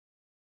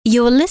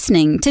You're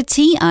listening to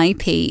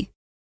TIP.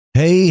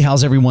 Hey,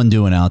 how's everyone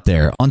doing out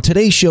there? On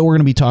today's show, we're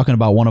going to be talking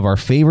about one of our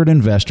favorite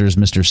investors,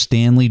 Mr.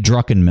 Stanley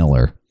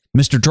Druckenmiller.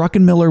 Mr.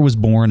 Druckenmiller was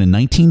born in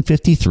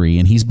 1953,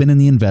 and he's been in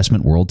the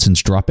investment world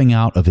since dropping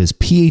out of his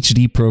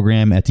PhD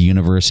program at the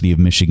University of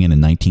Michigan in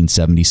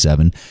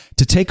 1977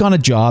 to take on a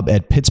job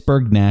at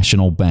Pittsburgh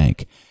National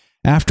Bank.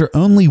 After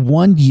only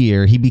 1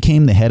 year, he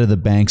became the head of the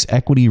bank's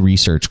equity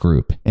research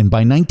group, and by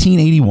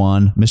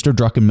 1981, Mr.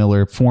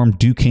 Druckenmiller formed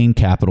Duquesne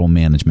Capital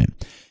Management.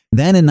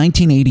 Then in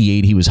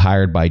 1988, he was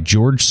hired by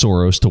George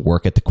Soros to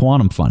work at the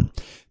Quantum Fund.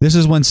 This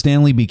is when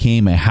Stanley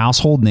became a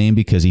household name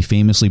because he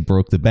famously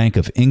broke the Bank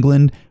of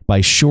England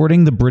by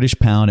shorting the British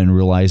pound and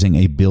realizing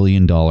a $1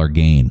 billion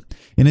gain.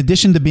 In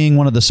addition to being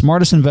one of the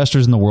smartest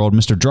investors in the world,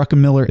 Mr.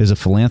 Druckenmiller is a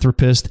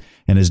philanthropist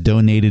and has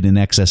donated in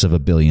excess of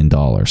 $1 billion.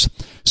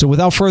 So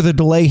without further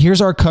delay,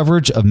 here's our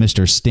coverage of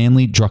Mr.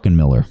 Stanley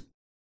Druckenmiller.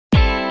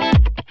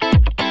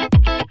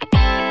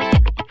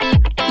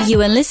 You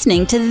are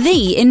listening to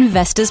The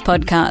Investors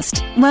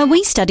Podcast, where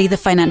we study the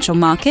financial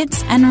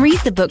markets and read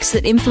the books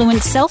that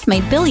influence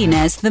self-made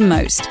billionaires the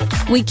most.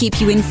 We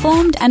keep you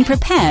informed and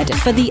prepared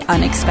for the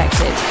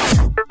unexpected.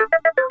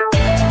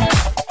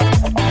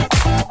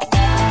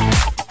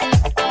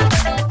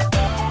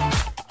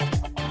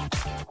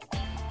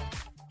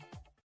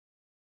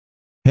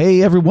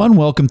 Hey everyone,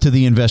 welcome to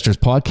the Investors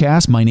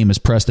Podcast. My name is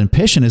Preston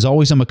Pish, and as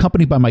always, I'm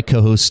accompanied by my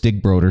co-host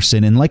Stig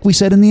Broderson. And like we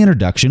said in the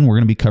introduction, we're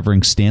going to be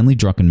covering Stanley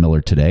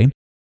Druckenmiller today.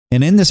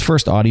 And in this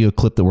first audio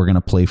clip that we're going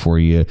to play for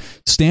you,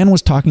 Stan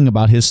was talking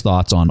about his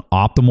thoughts on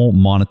optimal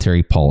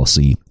monetary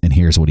policy, and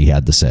here's what he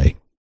had to say.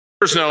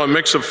 There's now a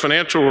mix of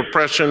financial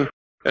repression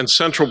and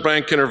central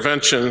bank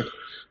intervention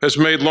has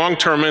made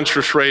long-term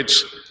interest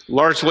rates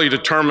largely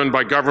determined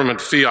by government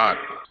fiat.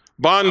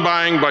 Bond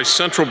buying by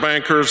central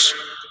bankers,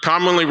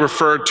 commonly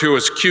referred to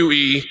as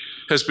QE,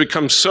 has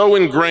become so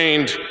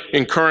ingrained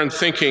in current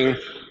thinking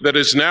that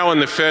is now in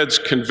the Fed's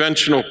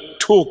conventional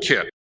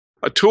toolkit.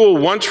 A tool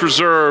once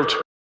reserved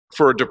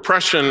for a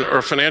depression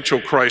or financial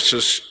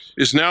crisis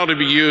is now to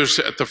be used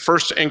at the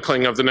first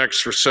inkling of the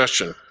next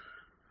recession.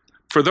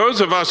 For those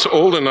of us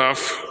old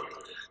enough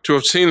to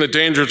have seen the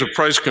dangers of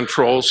price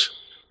controls,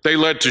 they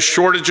led to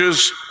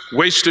shortages,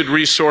 wasted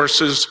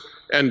resources,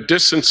 and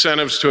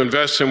disincentives to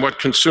invest in what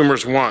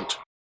consumers want.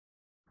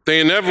 They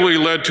inevitably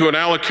led to an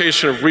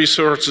allocation of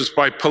resources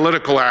by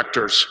political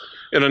actors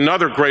in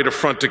another great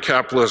affront to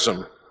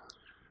capitalism.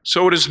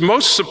 So it is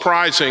most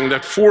surprising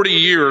that 40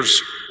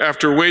 years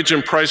after wage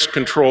and price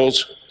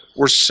controls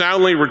were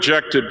soundly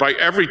rejected by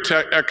every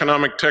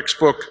economic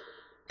textbook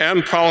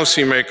and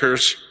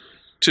policymakers,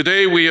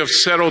 today we have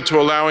settled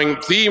to allowing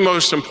the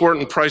most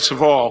important price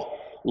of all,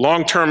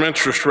 long-term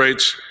interest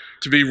rates,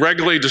 to be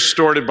regularly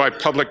distorted by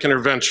public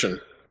intervention.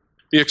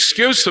 The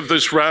excuse of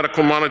this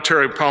radical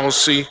monetary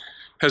policy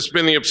has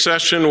been the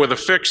obsession with a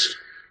fixed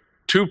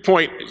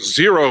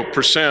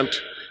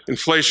 2.0%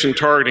 inflation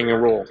targeting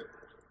rule.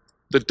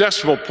 The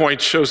decimal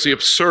point shows the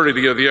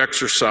absurdity of the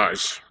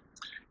exercise.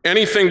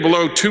 Anything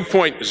below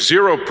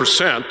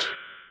 2.0%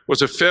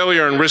 was a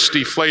failure and risk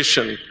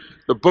deflation,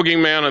 the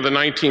boogeyman of the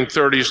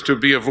 1930s to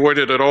be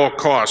avoided at all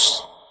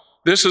costs.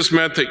 This has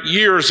meant that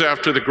years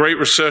after the Great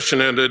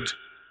Recession ended,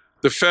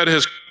 the Fed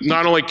has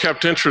not only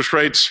kept interest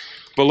rates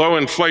below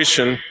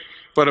inflation,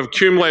 but have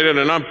accumulated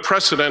an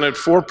unprecedented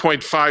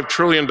 $4.5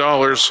 trillion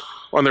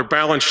on their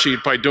balance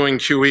sheet by doing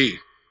QE.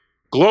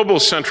 Global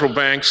central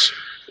banks,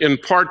 in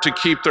part to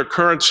keep their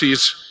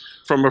currencies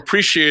from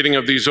appreciating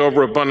of these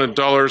overabundant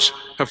dollars,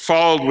 have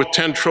followed with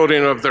 10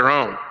 trillion of their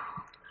own.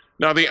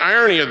 Now, the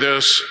irony of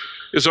this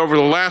is over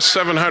the last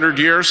 700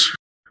 years,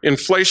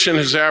 inflation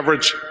has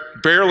averaged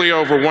barely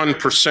over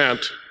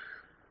 1%,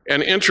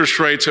 and interest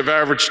rates have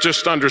averaged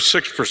just under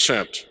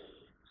 6%.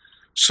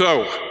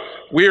 So,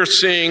 we are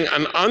seeing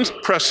an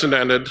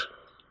unprecedented,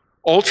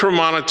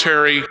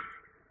 ultra-monetary,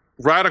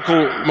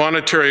 radical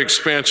monetary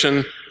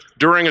expansion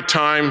during a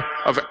time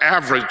of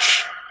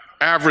average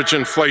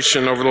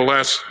inflation over the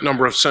last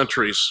number of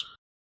centuries.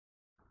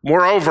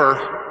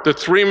 Moreover, the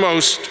three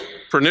most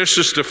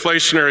pernicious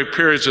deflationary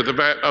periods of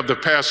the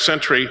past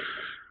century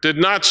did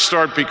not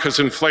start because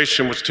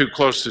inflation was too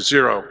close to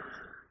zero.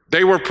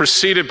 They were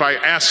preceded by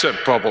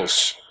asset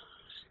bubbles.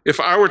 If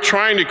I were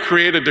trying to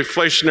create a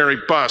deflationary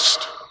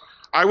bust,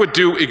 I would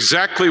do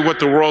exactly what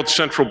the world's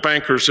central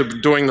bankers have been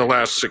doing the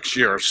last 6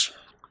 years.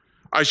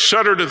 I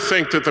shudder to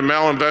think that the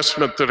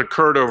malinvestment that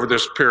occurred over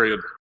this period.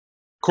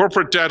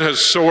 Corporate debt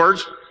has soared,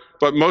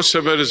 but most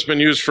of it has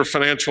been used for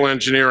financial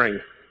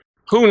engineering.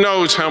 Who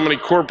knows how many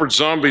corporate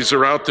zombies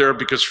are out there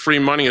because free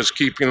money is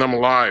keeping them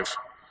alive?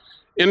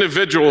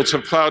 Individuals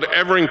have plowed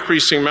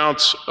ever-increasing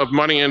amounts of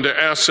money into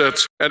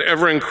assets at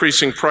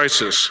ever-increasing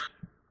prices.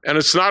 And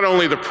it's not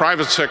only the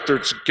private sector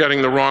that's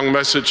getting the wrong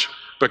message,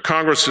 but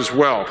Congress as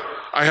well.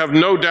 I have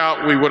no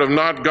doubt we would have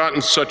not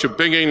gotten such a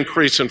big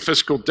increase in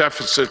fiscal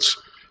deficits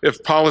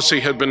if policy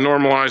had been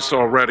normalized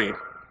already.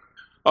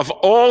 Of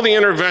all the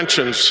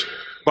interventions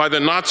by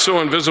the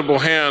not-so-invisible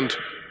hand,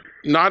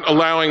 not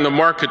allowing the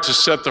market to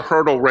set the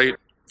hurdle rate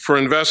for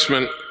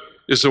investment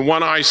is the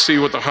one I see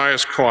with the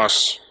highest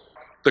costs.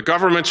 The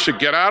government should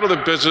get out of the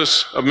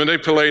business of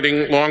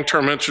manipulating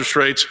long-term interest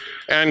rates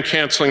and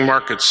canceling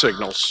market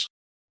signals.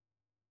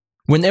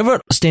 Whenever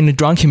Stanley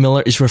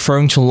Druckenmiller is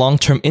referring to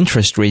long-term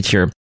interest rate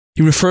here,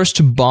 he refers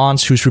to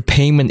bonds whose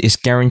repayment is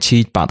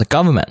guaranteed by the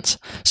government.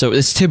 So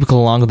it's typically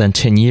longer than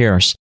 10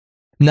 years.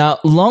 Now,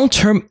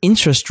 long-term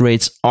interest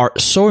rates are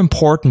so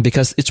important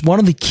because it's one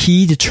of the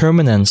key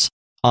determinants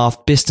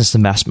of business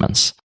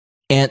investments.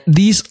 And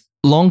these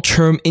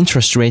long-term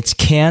interest rates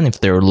can, if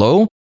they're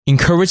low,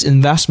 encourage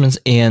investments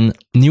in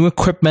new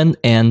equipment,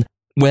 and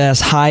whereas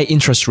high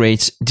interest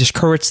rates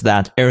discourage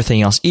that,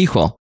 everything else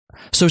equal.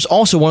 So it's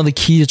also one of the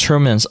key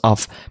determinants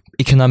of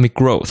economic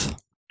growth.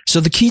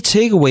 So the key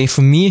takeaway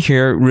for me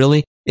here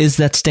really is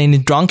that Stanley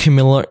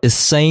Druckenmiller is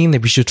saying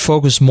that we should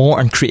focus more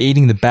on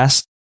creating the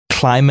best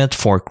climate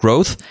for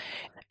growth,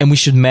 and we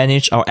should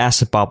manage our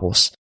asset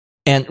bubbles.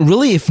 And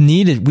really, if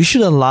needed, we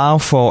should allow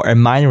for a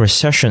minor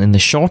recession in the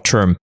short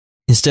term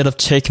instead of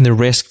taking the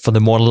risk for the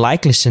more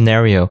likely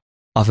scenario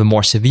of a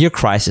more severe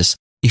crisis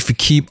if we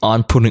keep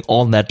on putting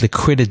all that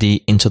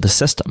liquidity into the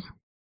system.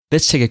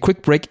 Let's take a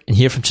quick break and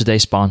hear from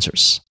today's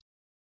sponsors.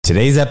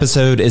 Today's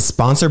episode is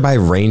sponsored by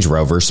Range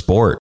Rover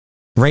Sport.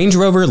 Range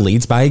Rover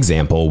leads by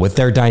example with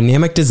their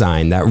dynamic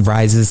design that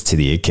rises to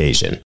the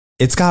occasion.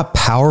 It's got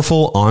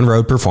powerful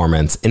on-road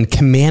performance and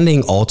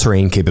commanding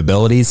all-terrain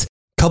capabilities,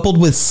 coupled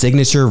with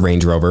signature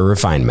Range Rover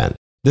refinement.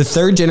 The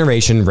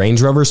third-generation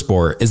Range Rover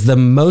Sport is the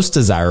most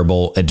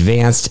desirable,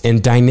 advanced,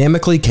 and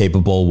dynamically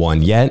capable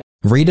one yet,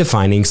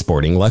 redefining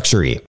sporting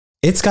luxury.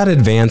 It's got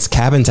advanced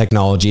cabin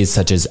technologies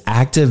such as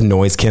active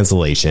noise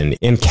cancellation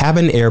and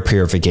cabin air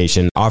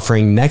purification,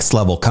 offering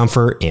next-level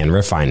comfort and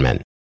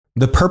refinement.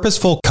 The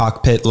purposeful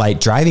cockpit-like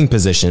driving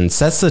position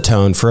sets the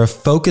tone for a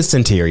focused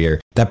interior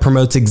that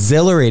promotes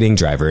exhilarating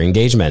driver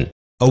engagement.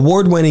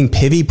 Award-winning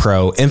Pivi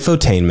Pro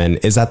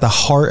infotainment is at the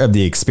heart of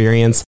the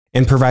experience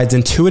and provides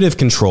intuitive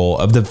control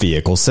of the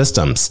vehicle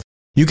systems.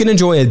 You can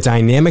enjoy a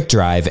dynamic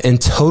drive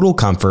and total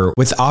comfort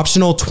with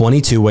optional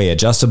 22-way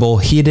adjustable,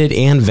 heated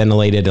and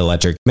ventilated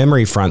electric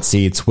memory front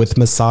seats with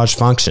massage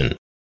function.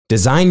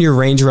 Design your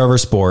Range Rover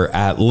Sport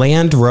at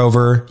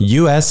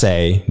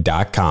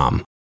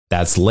LandRoverUSA.com.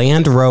 That's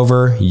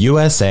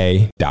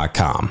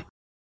LandRoverUSA.com.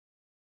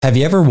 Have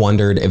you ever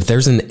wondered if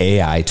there's an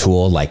AI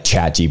tool like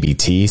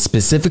ChatGPT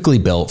specifically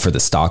built for the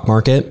stock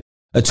market?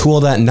 A tool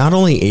that not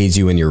only aids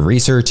you in your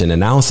research and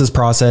analysis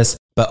process,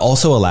 but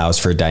also allows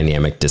for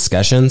dynamic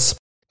discussions?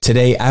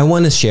 Today, I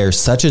want to share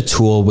such a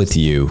tool with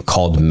you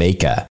called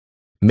Meka.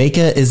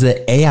 Meka is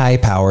the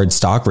AI-powered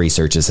stock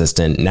research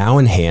assistant now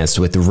enhanced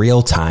with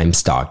real-time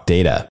stock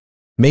data.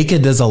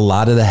 Meka does a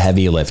lot of the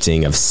heavy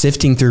lifting of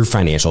sifting through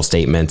financial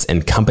statements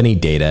and company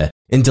data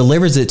and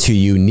delivers it to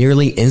you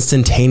nearly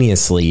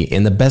instantaneously,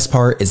 and the best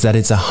part is that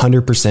it's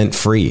 100%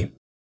 free.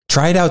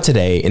 Try it out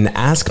today and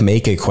ask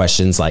Meka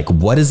questions like,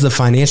 what is the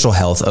financial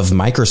health of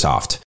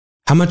Microsoft?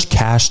 How much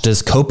cash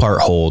does Copart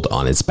hold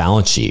on its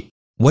balance sheet?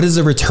 What is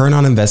the return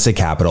on invested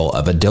capital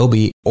of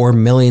Adobe, or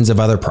millions of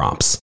other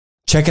prompts?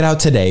 Check it out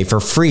today for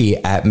free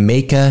at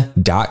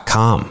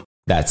Meka.com.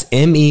 That's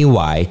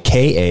MEYKA.com.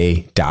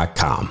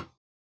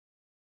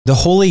 The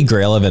Holy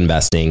Grail of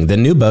Investing, the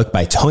new book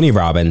by Tony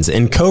Robbins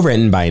and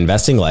co-written by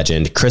investing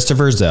legend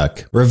Christopher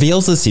Zook,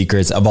 reveals the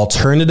secrets of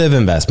alternative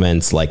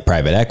investments like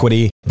private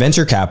equity,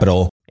 venture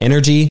capital,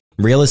 energy,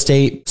 real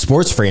estate,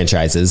 sports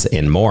franchises,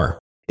 and more.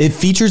 It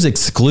features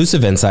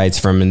exclusive insights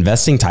from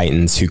investing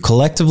titans who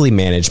collectively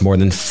manage more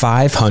than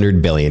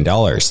 $500 billion,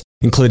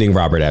 including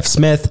Robert F.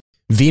 Smith,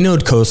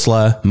 Vinod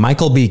Khosla,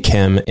 Michael B.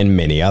 Kim, and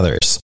many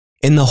others.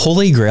 In the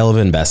Holy Grail of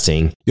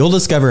Investing, you'll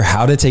discover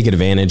how to take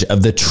advantage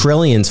of the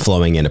trillions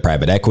flowing into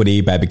private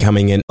equity by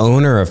becoming an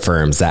owner of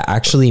firms that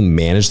actually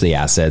manage the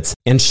assets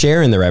and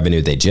share in the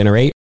revenue they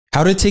generate,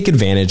 how to take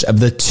advantage of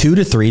the 2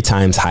 to 3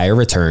 times higher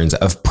returns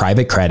of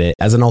private credit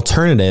as an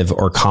alternative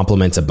or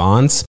complement to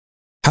bonds,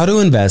 how to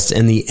invest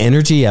in the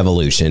energy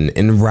evolution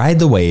and ride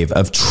the wave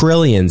of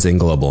trillions in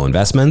global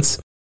investments,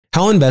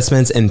 how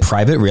investments in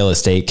private real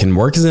estate can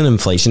work as an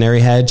inflationary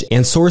hedge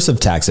and source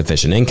of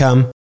tax-efficient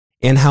income,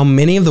 and how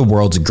many of the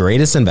world's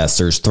greatest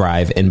investors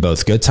thrive in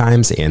both good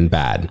times and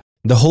bad.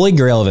 The Holy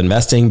Grail of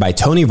Investing by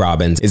Tony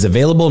Robbins is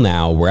available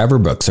now wherever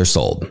books are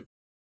sold.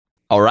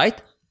 All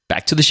right,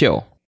 back to the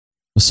show.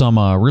 Some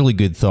really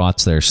good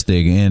thoughts there,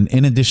 Stig. And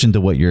in addition to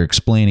what you're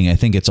explaining, I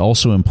think it's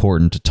also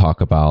important to talk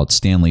about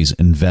Stanley's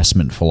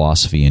investment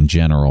philosophy in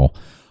general.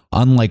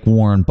 Unlike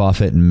Warren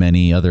Buffett and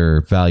many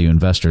other value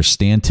investors,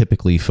 Stan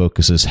typically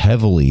focuses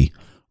heavily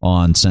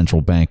on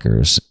central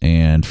bankers.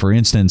 And for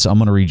instance, I'm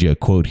going to read you a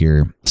quote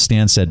here.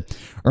 Stan said,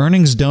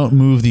 "Earnings don't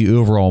move the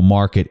overall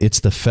market. It's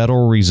the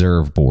Federal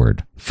Reserve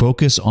Board.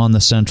 Focus on the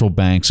central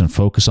banks and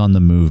focus on the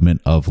movement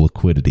of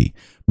liquidity.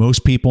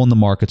 Most people in the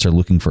markets are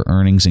looking for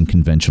earnings and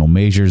conventional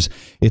measures.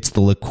 It's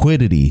the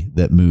liquidity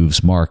that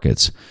moves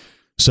markets."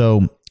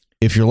 So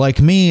if you're like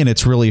me, and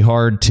it's really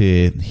hard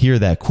to hear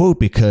that quote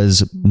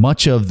because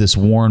much of this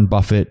Warren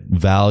Buffett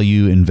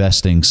value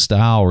investing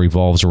style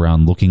revolves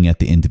around looking at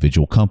the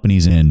individual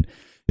companies and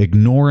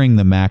ignoring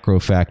the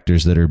macro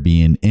factors that are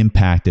being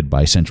impacted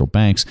by central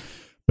banks.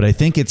 But I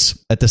think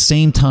it's at the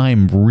same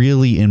time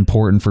really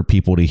important for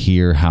people to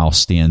hear how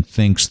Stan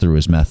thinks through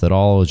his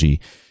methodology.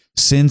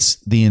 Since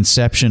the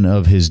inception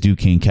of his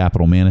Duquesne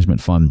Capital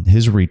Management Fund,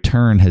 his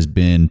return has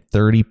been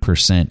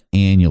 30%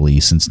 annually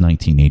since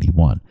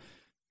 1981.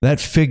 That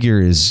figure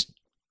is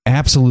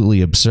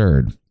absolutely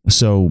absurd.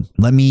 So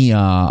let me,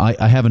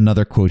 I have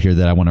another quote here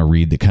that I want to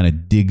read that kind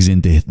of digs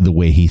into the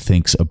way he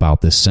thinks about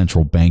this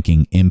central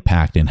banking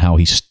impact and how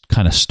he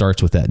kind of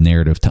starts with that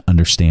narrative to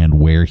understand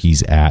where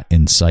he's at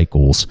in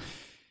cycles.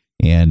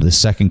 And the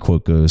second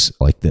quote goes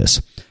like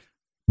this.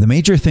 The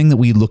major thing that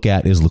we look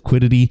at is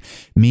liquidity,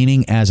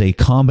 meaning as a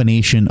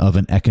combination of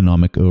an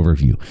economic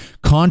overview.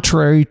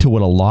 Contrary to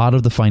what a lot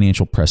of the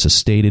financial press has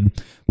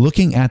stated,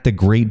 looking at the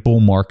great bull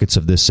markets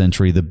of this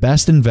century, the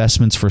best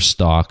investments for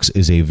stocks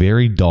is a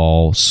very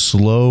dull,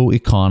 slow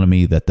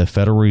economy that the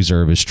Federal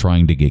Reserve is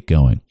trying to get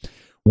going.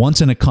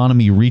 Once an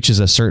economy reaches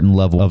a certain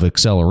level of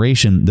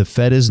acceleration, the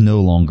Fed is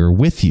no longer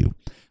with you.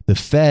 The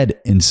Fed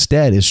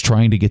instead is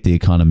trying to get the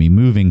economy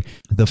moving.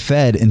 The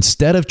Fed,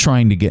 instead of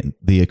trying to get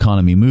the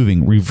economy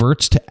moving,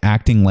 reverts to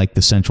acting like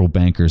the central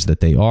bankers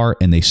that they are,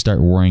 and they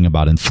start worrying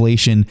about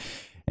inflation,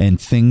 and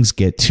things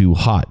get too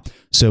hot.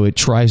 So it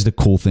tries to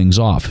cool things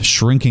off,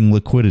 shrinking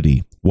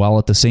liquidity, while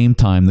at the same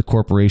time, the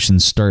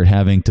corporations start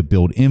having to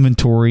build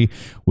inventory,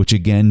 which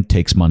again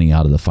takes money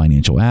out of the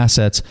financial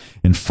assets.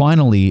 And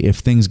finally, if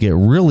things get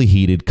really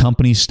heated,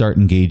 companies start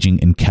engaging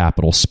in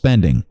capital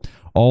spending.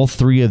 All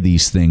three of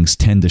these things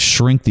tend to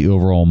shrink the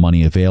overall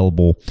money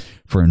available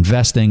for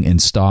investing in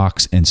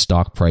stocks, and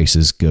stock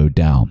prices go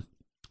down.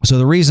 So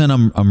the reason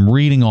I'm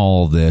reading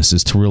all of this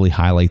is to really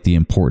highlight the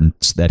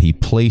importance that he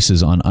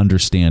places on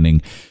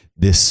understanding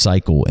this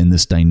cycle and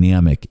this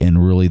dynamic,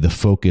 and really the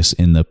focus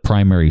in the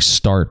primary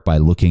start by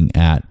looking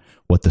at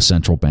what the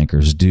central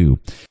bankers do.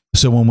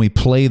 So when we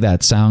play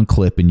that sound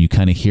clip and you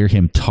kind of hear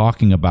him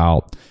talking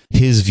about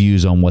his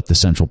views on what the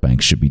central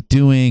banks should be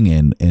doing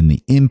and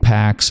the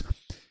impacts,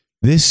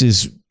 this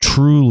is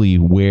truly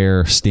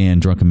where Stan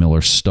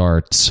Druckenmiller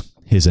starts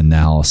his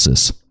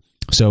analysis.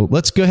 So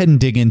let's go ahead and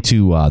dig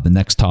into the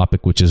next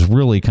topic, which is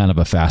really kind of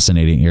a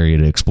fascinating area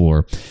to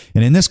explore.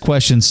 And in this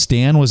question,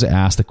 Stan was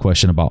asked a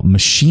question about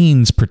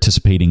machines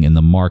participating in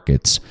the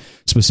markets,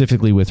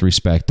 specifically with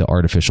respect to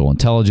artificial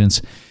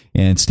intelligence.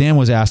 And Stan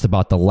was asked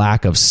about the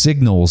lack of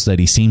signals that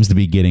he seems to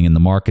be getting in the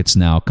markets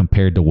now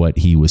compared to what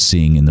he was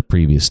seeing in the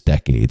previous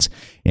decades.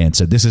 And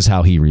so this is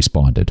how he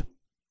responded.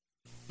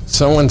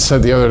 Someone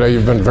said the other day,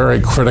 you've been very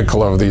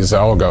critical of these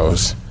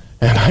algos.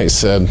 And I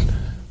said,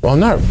 well, I'm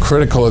not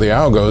critical of the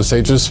algos.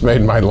 They just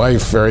made my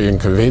life very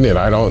inconvenient.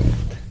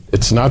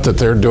 It's not that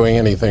they're doing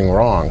anything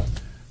wrong.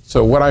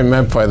 So what I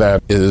meant by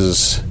that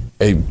is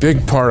a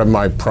big part of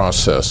my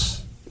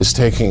process is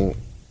taking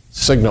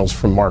signals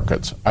from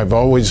markets. I've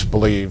always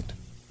believed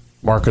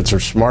markets are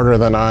smarter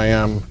than I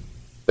am.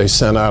 They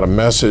send out a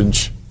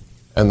message,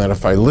 and that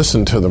if I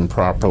listen to them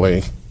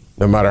properly,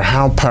 no matter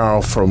how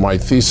powerful my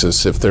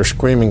thesis, if they're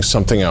screaming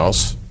something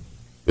else,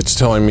 it's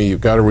telling me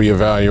you've got to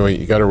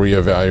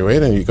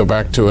reevaluate, and you go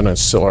back to it and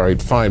it's still all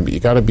right, fine, but you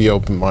got to be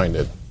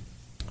open-minded.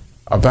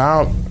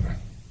 About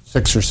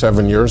 6 or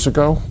 7 years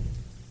ago,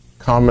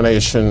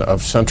 combination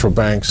of central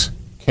banks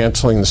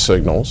canceling the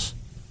signals,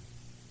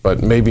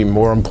 but maybe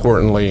more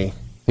importantly,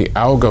 the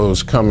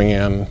algos coming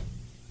in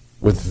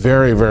with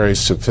very, very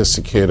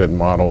sophisticated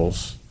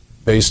models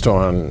based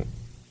on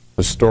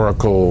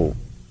historical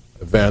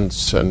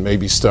events and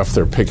maybe stuff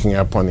they're picking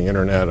up on the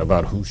internet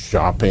about who's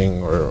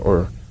shopping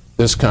or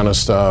this kind of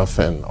stuff,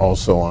 and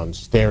also on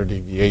standard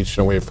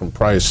deviation away from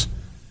price,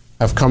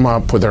 have come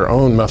up with their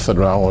own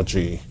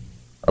methodology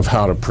of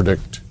how to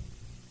predict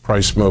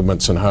price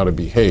movements and how to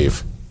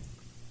behave.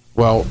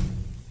 Well,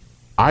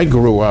 I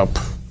grew up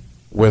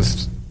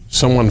with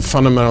someone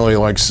fundamentally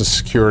likes the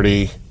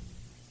security,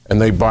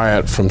 and they buy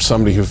it from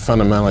somebody who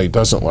fundamentally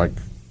doesn't like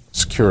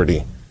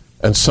security.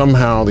 And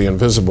somehow the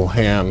invisible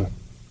hand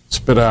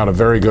spit out a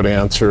very good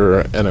answer,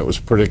 and it was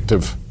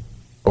predictive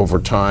over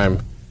time.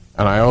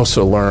 And I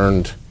also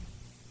learned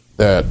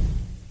that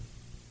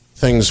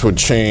things would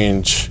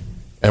change,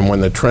 and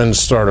when the trends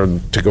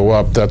started to go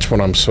up, that's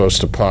when I'm supposed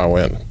to plow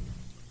in.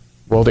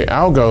 Well, the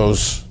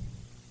algos,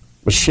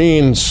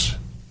 machines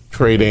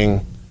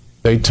trading,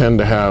 they tend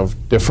to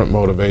have different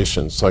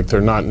motivations. Like,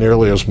 they're not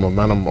nearly as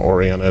momentum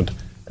oriented,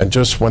 and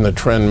just when the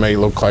trend may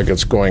look like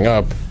it's going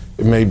up,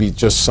 it may be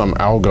just some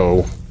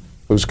algo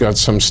who's got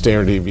some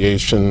standard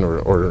deviation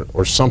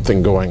or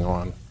something going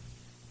on.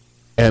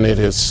 And it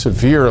has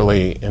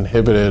severely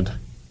inhibited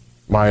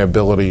my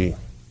ability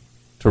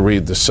to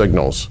read the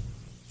signals.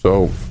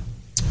 So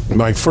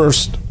my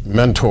first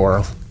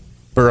mentor,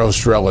 Burroughs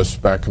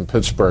Drellis, back in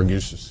Pittsburgh,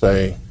 used to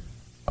say,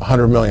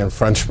 100 million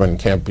Frenchmen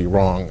can't be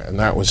wrong. And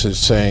that was his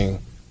saying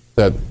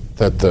that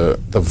the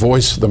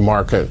voice of the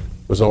market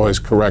was always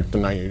correct,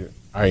 and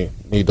I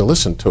need to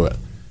listen to it.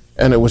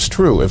 And it was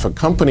true. If a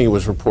company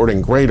was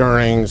reporting great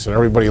earnings and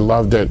everybody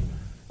loved it,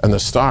 and the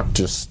stock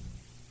just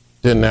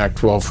didn't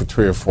act well for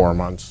 3 or 4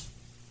 months,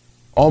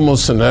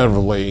 almost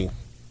inevitably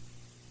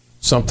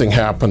something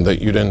happened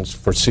that you didn't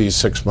foresee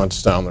 6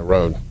 months down the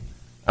road.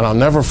 And I'll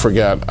never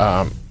forget,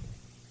 about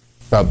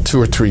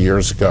 2 or 3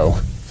 years ago,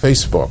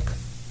 Facebook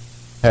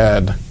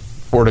had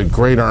reported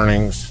great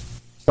earnings.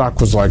 Stock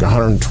was like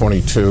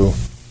 122,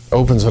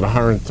 opens at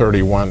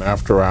 131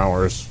 after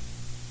hours,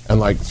 and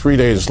like 3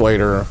 days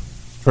later,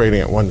 trading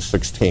at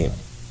 116.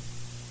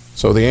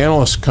 So the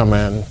analysts come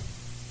in,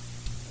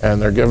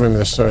 and they're giving me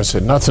this story. I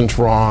said, nothing's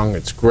wrong,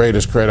 it's great,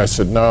 it's great. I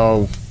said,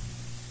 no,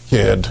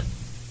 kid,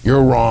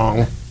 you're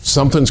wrong.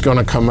 Something's going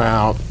to come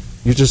out.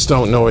 You just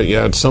don't know it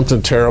yet.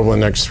 Something terrible in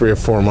the next 3 or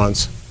 4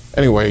 months.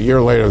 Anyway, a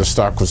year later, the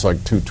stock was like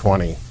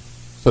 220.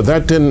 So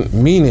that didn't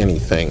mean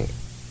anything.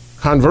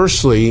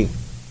 Conversely,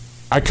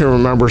 I can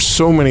remember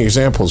so many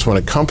examples when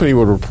a company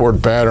would report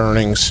bad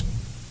earnings,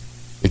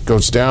 it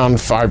goes down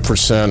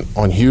 5%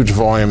 on huge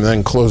volume,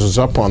 then closes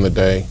up on the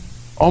day.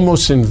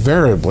 Almost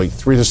invariably,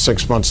 3 to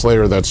 6 months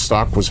later, that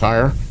stock was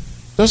higher.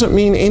 Doesn't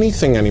mean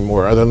anything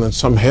anymore other than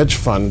some hedge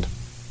fund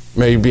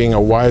maybe being a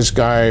wise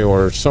guy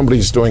or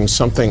somebody's doing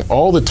something.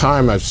 All the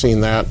time I've seen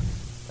that,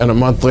 and a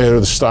month later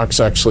the stock's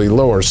actually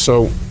lower.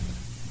 So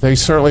they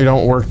certainly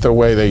don't work the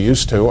way they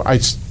used to. I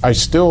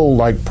still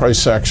like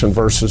price action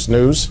versus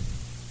news,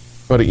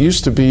 but it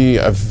used to be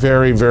a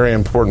very, very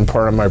important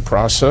part of my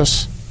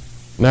process.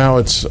 Now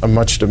it's a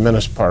much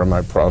diminished part of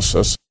my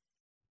process.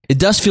 It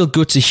does feel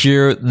good to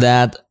hear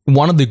that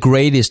one of the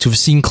greatest who've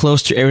seen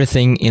close to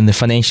everything in the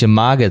financial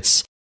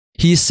markets,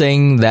 he's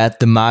saying that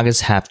the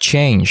markets have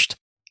changed.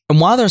 And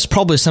while there's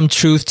probably some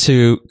truth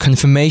to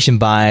confirmation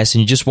bias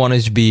and you just want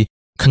it to be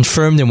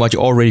confirmed in what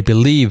you already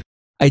believe,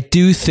 I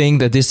do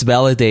think that this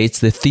validates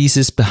the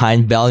thesis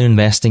behind value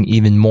investing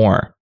even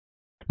more.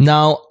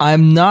 Now,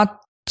 I'm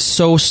not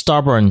so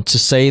stubborn to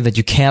say that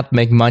you can't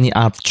make money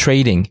out of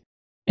trading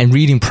and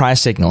reading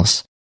price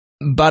signals.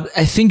 But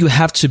I think you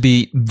have to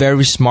be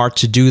very smart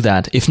to do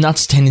that. If not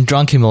Stanley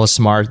Druckenmiller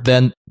smart,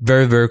 then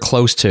very, very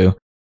close to.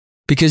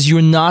 Because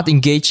you're not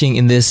engaging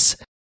in this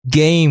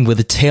game with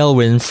a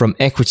tailwind from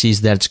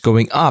equities that's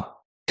going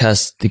up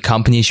because the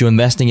companies you're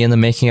investing in are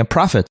making a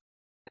profit.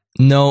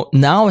 No,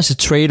 now as a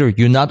trader,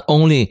 you're not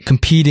only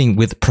competing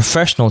with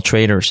professional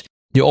traders,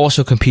 you're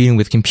also competing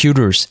with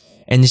computers.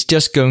 And it's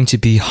just going to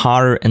be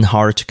harder and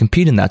harder to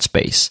compete in that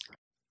space.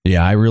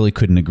 Yeah, I really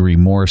couldn't agree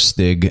more,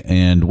 Stig.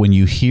 And when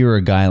you hear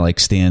a guy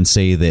like Stan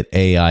say that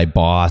AI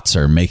bots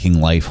are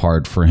making life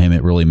hard for him,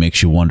 it really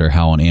makes you wonder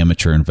how an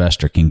amateur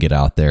investor can get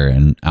out there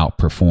and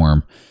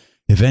outperform.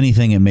 If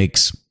anything, it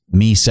makes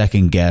me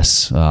second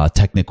guess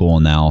technical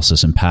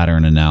analysis and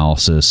pattern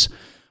analysis,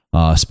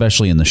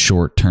 especially in the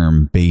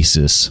short-term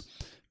basis,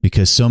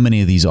 because so many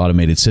of these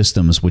automated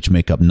systems, which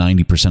make up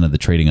 90% of the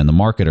trading on the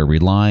market, are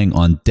relying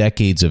on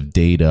decades of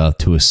data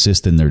to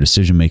assist in their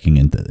decision-making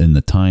and in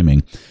the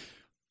timing.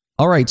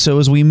 All right, so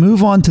as we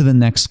move on to the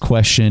next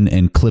question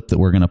and clip that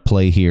we're going to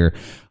play here,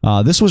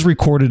 this was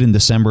recorded in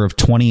December of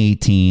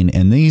 2018,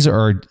 and these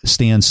are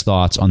Stan's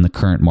thoughts on the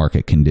current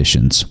market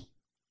conditions.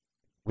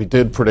 We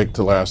did predict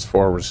the last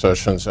 4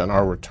 recessions, and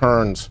our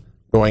returns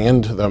going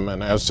into them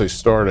and as they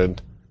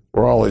started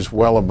were always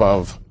well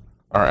above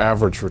our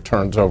average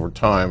returns over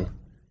time.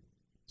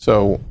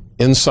 So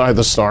inside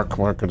the stock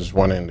market is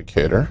one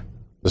indicator.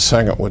 The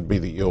second would be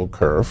the yield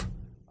curve.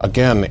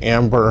 Again,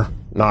 amber,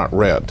 not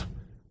red.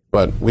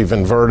 But we've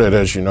inverted,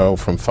 as you know,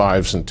 from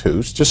 5s and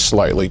 2s, just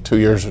slightly. 2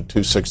 years are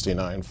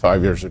 269,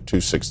 5 years are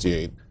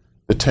 268.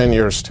 The 10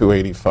 years,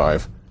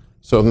 285.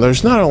 So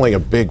there's not only a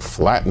big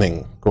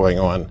flattening going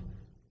on,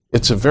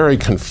 it's a very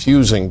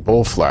confusing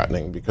bull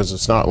flattening because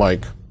it's not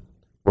like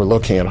we're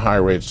looking at high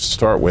rates to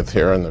start with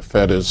here and the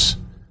Fed is,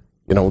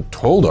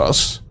 told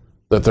us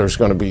that there's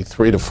going to be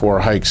 3 to 4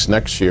 hikes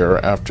next year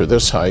after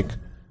this hike,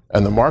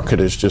 and the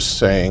market is just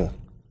saying,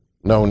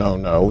 no, no,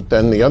 no.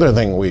 Then the other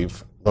thing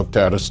we've looked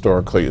at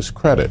historically is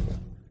credit.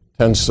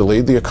 Tends to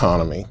lead the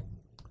economy.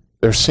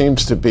 There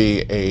seems to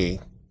be a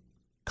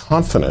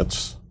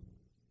confidence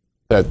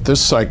that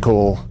this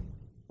cycle,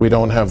 we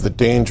don't have the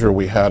danger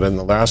we had in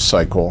the last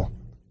cycle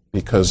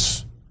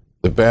because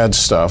the bad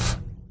stuff,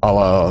 a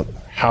la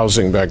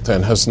housing back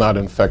then, has not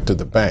infected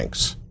the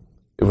banks.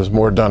 It was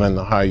more done in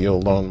the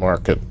high-yield loan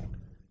market.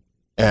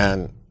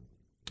 And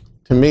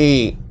to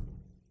me,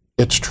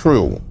 it's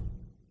true.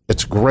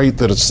 It's great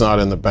that it's not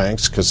in the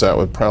banks because that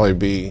would probably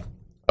be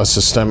a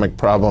systemic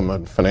problem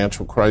and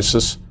financial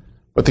crisis.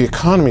 But the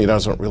economy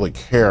doesn't really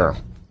care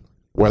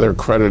whether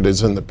credit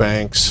is in the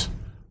banks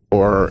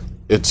or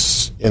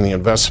it's in the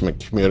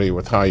investment community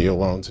with high-yield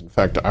loans. In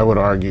fact, I would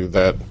argue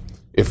that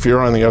if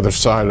you're on the other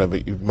side of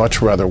it, you'd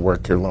much rather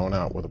work your loan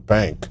out with a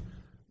bank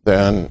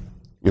than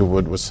you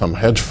would with some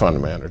hedge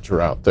fund manager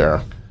out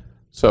there.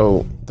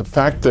 So the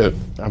fact that,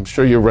 I'm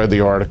sure you read the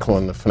article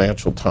in the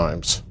Financial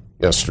Times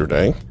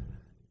yesterday,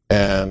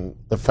 and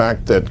the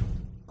fact that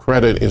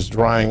credit is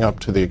drying up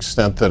to the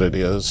extent that it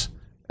is,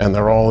 and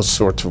there are all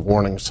sorts of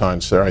warning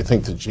signs there. I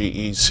think the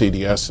GE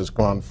CDS has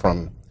gone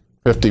from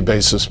 50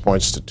 basis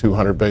points to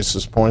 200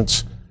 basis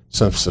points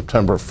since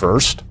September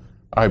 1st.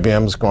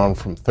 IBM's gone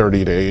from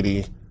 30 to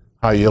 80.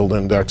 High yield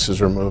indexes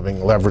are moving.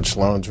 Leveraged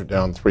loans are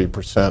down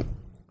 3%.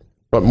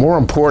 But more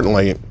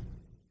importantly,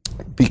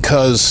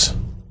 because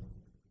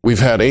we've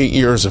had 8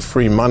 years of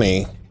free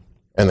money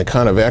and the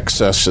kind of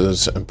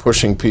excesses and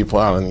pushing people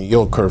out on the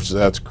yield curves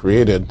that's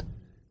created.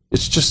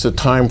 It's just a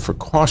time for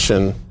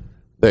caution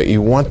that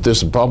you want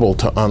this bubble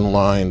to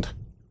unwind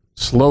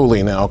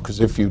slowly now, because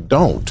if you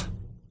don't,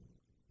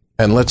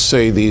 and let's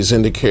say these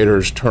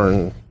indicators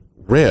turn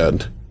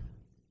red,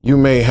 you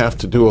may have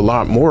to do a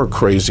lot more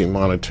crazy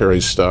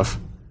monetary stuff,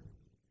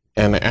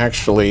 and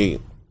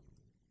actually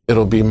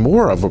it'll be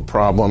more of a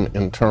problem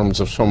in terms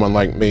of someone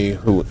like me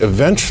who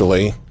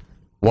eventually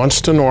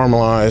wants to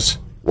normalize,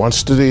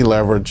 wants to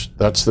deleverage.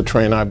 That's the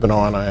train I've been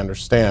on, I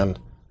understand.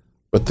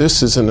 But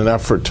this is in an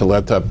effort to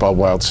let that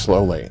bubble out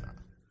slowly.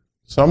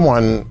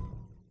 Someone,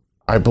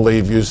 I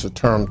believe, used the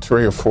term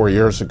 3 or 4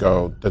 years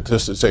ago that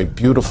this is a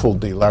beautiful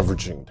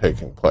deleveraging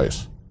taking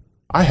place.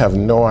 I have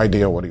no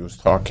idea what he was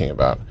talking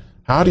about.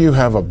 How do you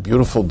have a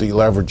beautiful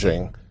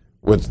deleveraging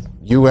with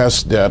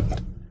U.S.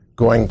 debt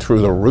going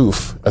through the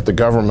roof at the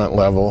government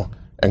level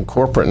and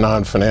corporate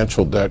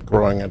non-financial debt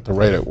growing at the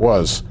rate it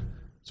was?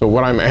 So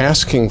what I'm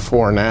asking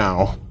for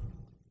now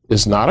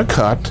is not a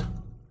cut,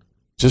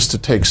 just to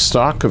take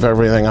stock of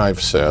everything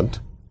I've said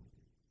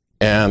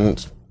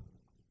and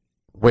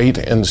wait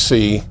and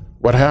see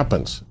what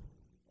happens.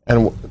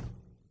 And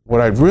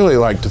what I'd really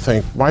like to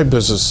think, my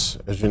business,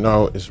 as you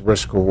know, is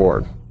risk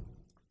reward.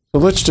 So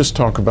let's just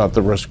talk about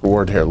the risk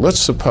reward here. Let's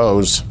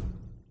suppose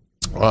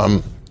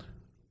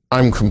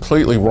I'm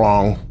completely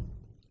wrong,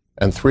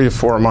 and 3 to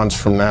 4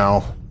 months from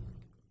now,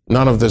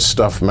 none of this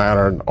stuff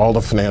mattered. All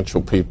the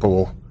financial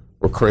people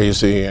were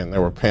crazy and they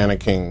were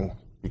panicking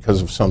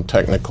because of some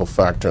technical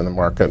factor in the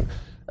market.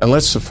 And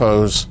let's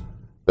suppose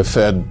the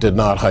Fed did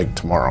not hike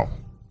tomorrow.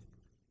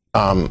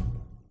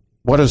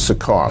 What is the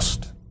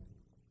cost?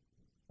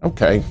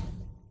 Okay.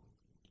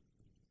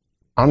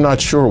 I'm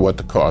not sure what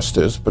the cost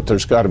is, but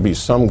there's got to be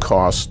some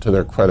cost to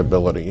their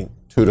credibility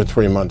 2 to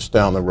 3 months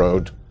down the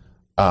road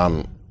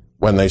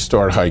when they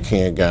start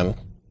hiking again.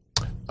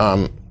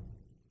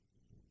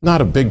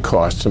 Not a big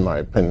cost, in my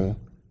opinion.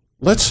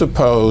 Let's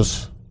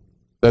suppose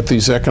that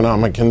these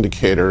economic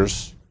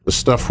indicators, the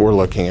stuff we're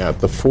looking at,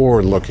 the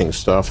forward-looking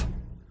stuff,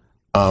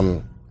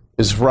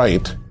 is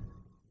right,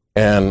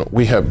 and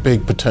we have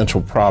big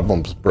potential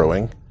problems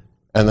brewing,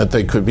 and that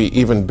they could be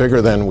even bigger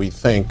than we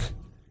think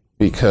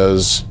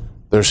because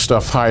there's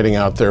stuff hiding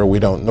out there we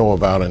don't know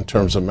about in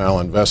terms of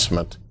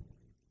malinvestment.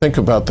 Think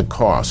about the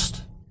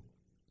cost.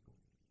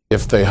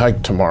 If they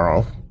hike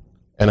tomorrow,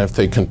 and if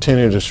they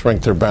continue to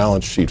shrink their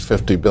balance sheet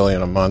 $50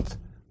 billion a month,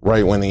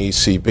 right when the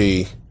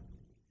ECB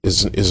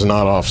is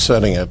not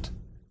offsetting it,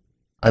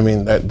 I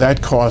mean,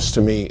 that cost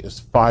to me is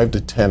 5 to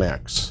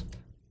 10x.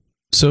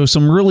 So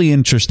some really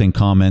interesting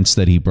comments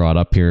that he brought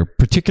up here,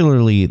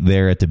 particularly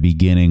there at the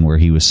beginning where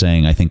he was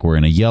saying, I think we're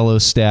in a yellow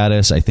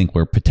status. I think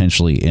we're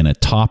potentially in a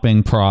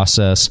topping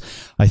process.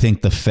 I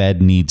think the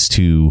Fed needs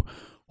to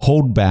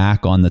hold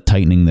back on the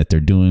tightening that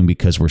they're doing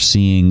because we're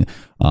seeing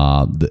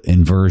the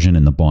inversion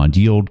in the bond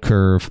yield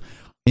curve.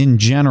 In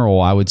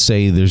general, I would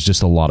say there's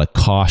just a lot of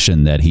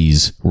caution that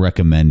he's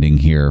recommending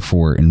here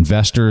for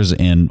investors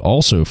and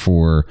also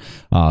for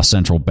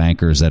central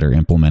bankers that are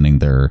implementing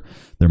their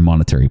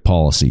monetary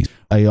policies.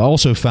 I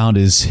also found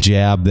his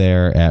jab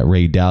there at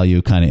Ray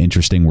Dalio kind of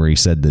interesting, where he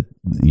said that,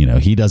 you know,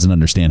 he doesn't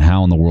understand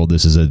how in the world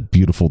this is a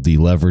beautiful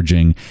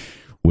deleveraging,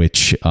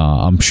 which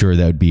I'm sure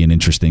that would be an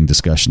interesting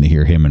discussion to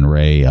hear him and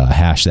Ray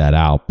hash that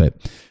out.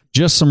 But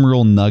just some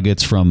real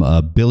nuggets from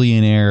a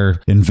billionaire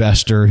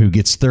investor who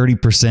gets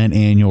 30%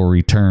 annual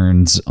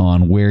returns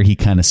on where he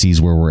kind of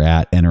sees where we're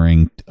at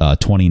entering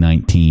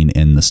 2019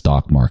 in the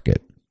stock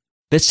market.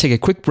 Let's take a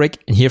quick break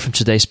and hear from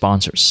today's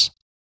sponsors.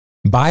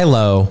 Buy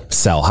low,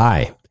 sell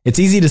high. It's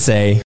easy to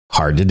say,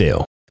 hard to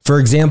do. For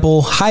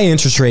example, high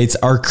interest rates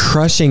are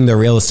crushing the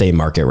real estate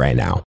market right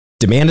now.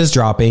 Demand is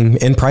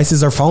dropping and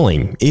prices are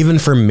falling, even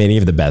for many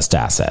of the best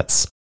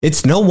assets.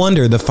 It's no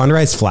wonder the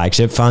Fundrise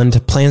flagship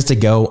fund plans to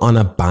go on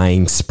a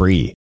buying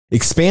spree,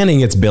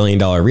 expanding its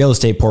billion-dollar real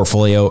estate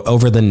portfolio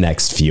over the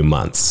next few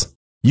months.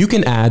 You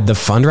can add the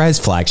Fundrise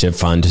flagship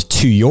fund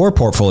to your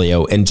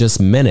portfolio in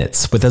just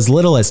minutes with as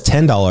little as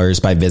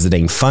 $10 by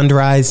visiting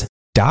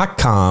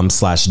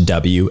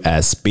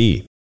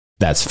fundrise.com/WSB.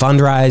 That's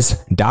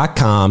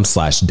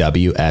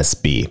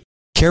fundrise.com/WSB.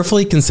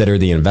 Carefully consider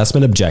the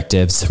investment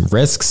objectives,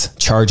 risks,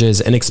 charges,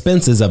 and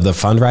expenses of the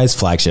Fundrise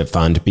flagship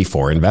fund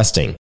before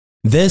investing.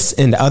 This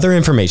and other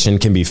information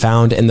can be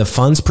found in the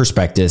fund's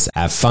prospectus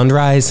at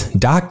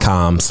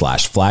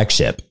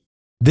fundrise.com/flagship.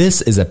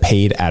 This is a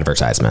paid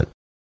advertisement.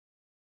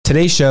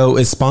 Today's show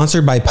is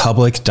sponsored by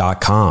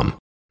public.com.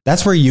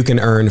 That's where you can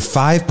earn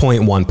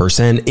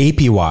 5.1%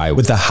 APY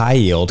with a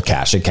high-yield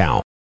cash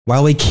account.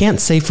 While we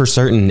can't say for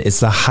certain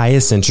it's the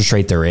highest interest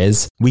rate there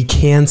is, we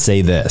can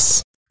say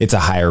this. It's a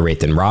higher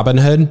rate than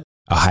Robinhood,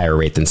 a higher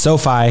rate than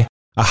SoFi,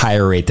 a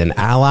higher rate than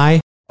Ally,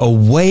 a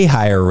way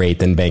higher rate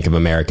than Bank of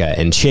America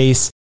and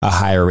Chase, a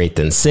higher rate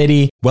than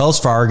Citi, Wells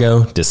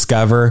Fargo,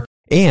 Discover,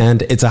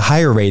 and it's a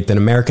higher rate than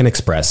American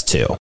Express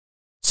too.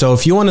 So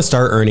if you want to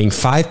start earning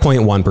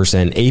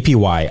 5.1%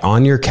 APY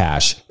on your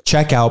cash,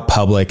 check out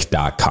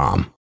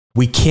public.com.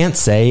 We can't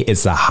say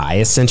it's the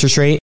highest interest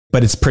rate,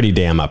 but it's pretty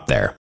damn up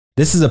there.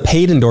 This is a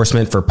paid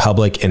endorsement for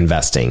public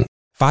investing.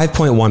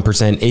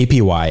 5.1%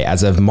 APY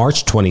as of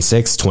March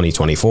 26,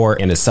 2024,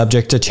 and is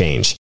subject to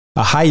change.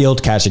 A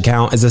high-yield cash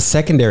account is a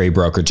secondary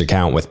brokerage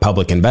account with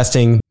public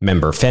investing,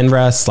 member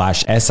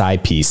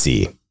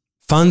FINRA/SIPC.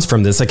 Funds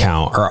from this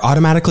account are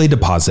automatically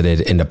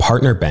deposited into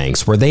partner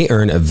banks where they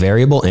earn a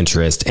variable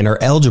interest and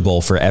are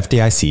eligible for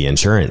FDIC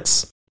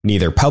insurance.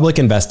 Neither public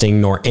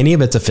investing nor any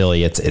of its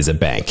affiliates is a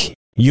bank.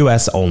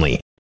 U.S. only.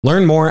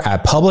 Learn more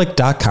at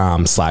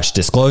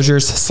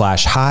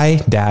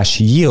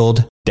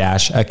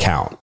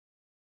public.com/disclosures/high-yield-account.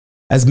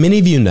 As many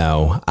of you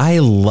know, I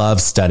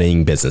love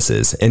studying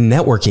businesses and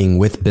networking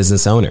with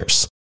business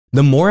owners.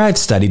 The more I've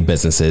studied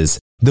businesses,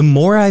 the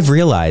more I've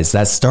realized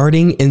that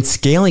starting and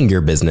scaling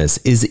your business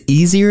is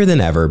easier than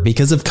ever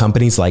because of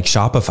companies like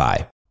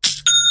Shopify.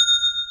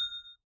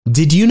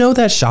 Did you know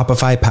that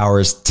Shopify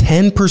powers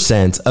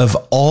 10% of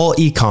all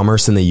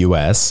e-commerce in the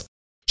US?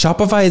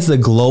 Shopify is the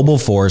global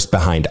force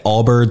behind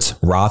Allbirds,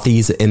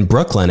 Rothy's, and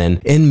Brooklinen,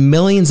 and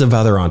millions of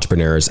other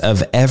entrepreneurs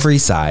of every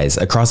size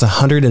across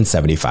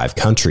 175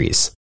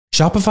 countries.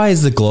 Shopify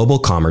is the global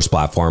commerce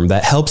platform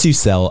that helps you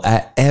sell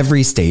at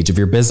every stage of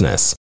your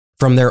business,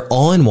 from their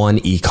all-in-one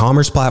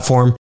e-commerce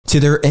platform to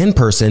their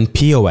in-person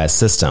POS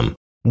system.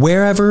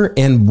 Wherever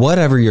and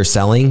whatever you're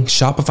selling,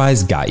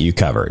 Shopify's got you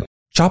covered.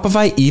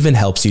 Shopify even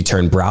helps you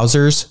turn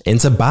browsers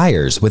into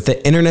buyers with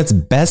the internet's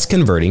best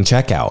converting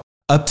checkout,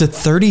 up to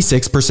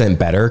 36%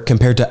 better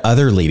compared to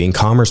other leading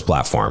commerce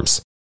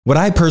platforms. What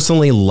I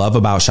personally love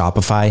about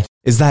Shopify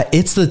is that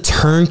it's the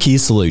turnkey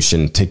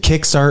solution to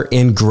kickstart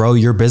and grow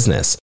your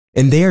business,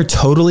 and they are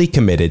totally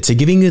committed to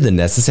giving you the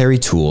necessary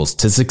tools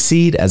to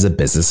succeed as a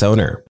business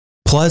owner.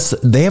 Plus,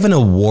 they have an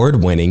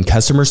award-winning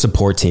customer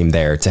support team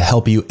there to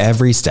help you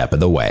every step of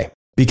the way.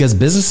 Because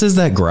businesses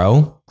that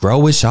grow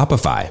with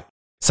Shopify.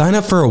 Sign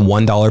up for a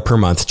 $1 per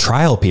month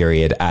trial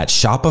period at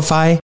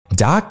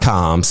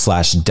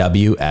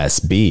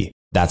shopify.com/WSB.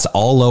 That's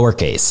all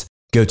lowercase.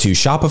 Go to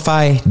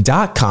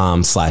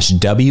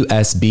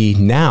shopify.com/WSB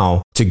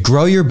now to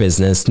grow your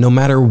business no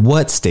matter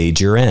what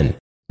stage you're in.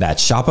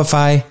 That's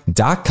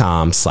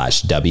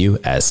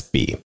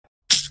shopify.com/WSB.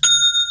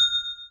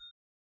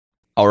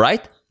 All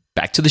right,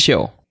 back to the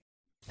show.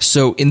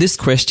 So in this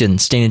question,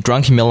 Stanley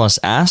Druckenmiller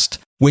asked,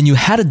 when you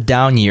had a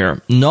down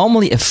year,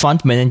 normally a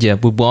fund manager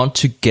would want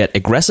to get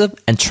aggressive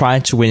and try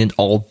to win it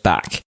all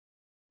back.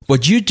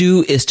 What you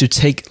do is to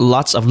take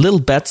lots of little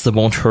bets that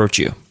won't hurt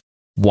you.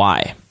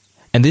 Why?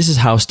 And this is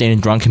how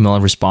Stanley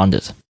Druckenmiller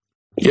responded.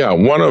 Yeah,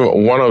 one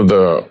of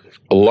the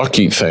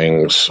lucky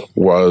things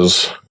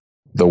was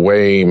the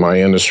way my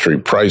industry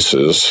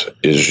prices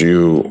is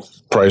you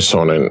price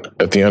on it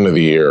at the end of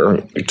the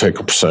year. You take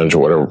a percentage of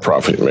whatever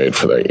profit you made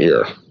for that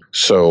year.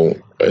 So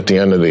at the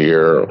end of the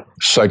year,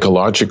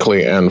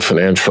 psychologically and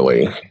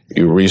financially,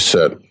 you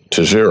reset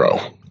to zero.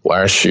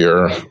 Last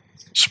year's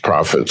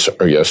profits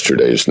are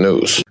yesterday's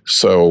news.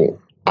 So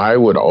I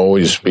would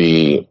always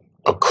be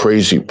a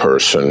crazy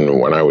person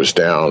when I was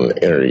down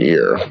in a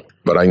year.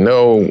 But I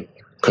know,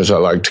 because I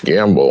like to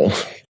gamble,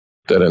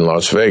 that in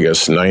Las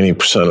Vegas,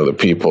 90% of the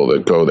people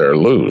that go there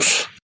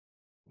lose.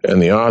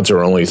 And the odds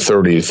are only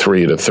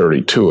 33 to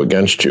 32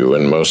 against you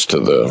in most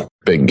of the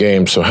big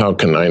games. So how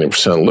can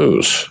 90%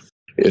 lose?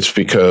 It's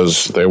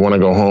because they want to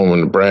go home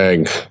and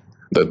brag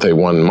that they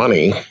won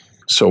money.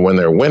 So when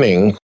they're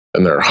winning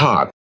and they're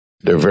hot,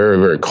 they're very,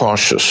 very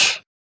cautious.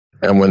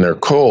 And when they're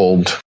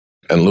cold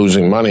and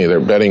losing money, they're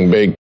betting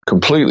big,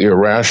 completely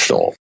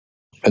irrational.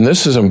 And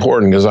this is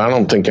important because I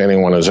don't think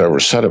anyone has ever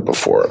said it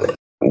before.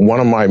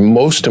 One of my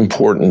most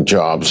important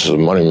jobs as a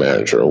money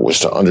manager was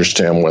to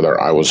understand whether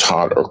I was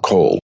hot or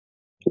cold.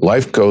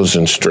 Life goes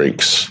in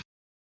streaks.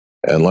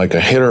 And like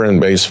a hitter in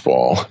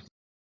baseball,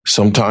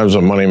 sometimes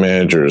a money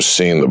manager is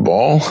seeing the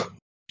ball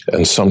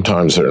and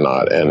sometimes they're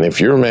not. And if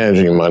you're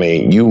managing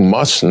money, you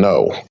must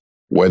know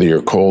whether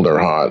you're cold or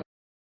hot.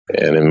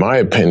 And in my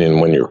opinion,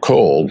 when you're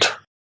cold,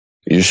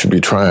 you should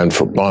be trying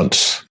for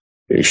bunts.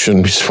 You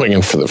shouldn't be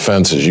swinging for the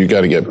fences. You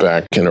got to get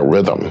back in a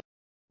rhythm.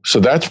 So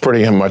that's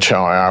pretty much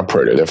how I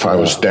operated. If I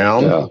was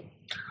down,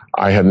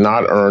 I had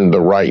not earned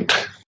the right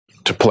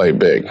to play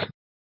big.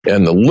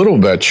 And the little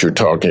bets you're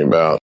talking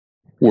about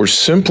were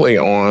simply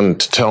on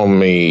to tell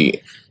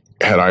me,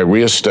 had I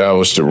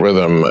reestablished a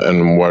rhythm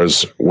and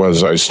was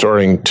I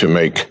starting to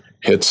make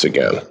hits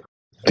again?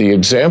 The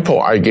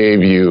example I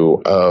gave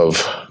you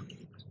of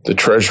the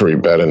Treasury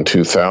bet in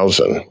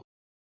 2000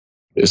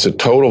 is a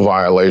total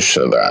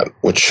violation of that,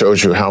 which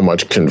shows you how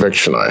much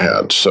conviction I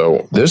had.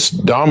 So this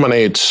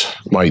dominates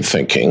my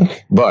thinking,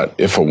 but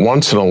if a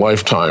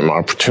once-in-a-lifetime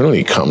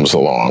opportunity comes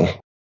along,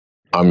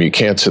 you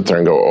can't sit there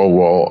and go, oh,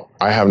 well,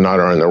 I have not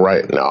earned the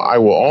right. Now, I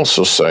will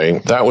also say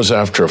that was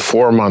after a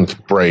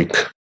 4-month break.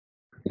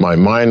 My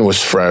mind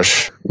was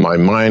fresh. My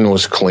mind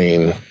was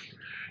clean.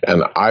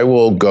 And I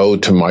will go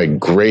to my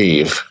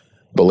grave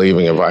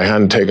believing if I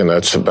hadn't taken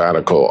that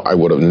sabbatical, I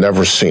would have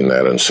never seen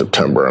that in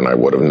September and I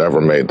would have never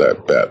made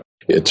that bet.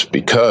 It's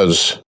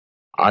because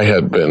I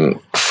had been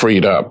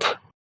freed up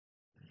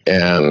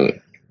and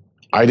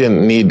I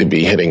didn't need to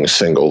be hitting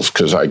singles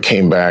because I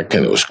came back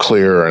and it was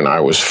clear and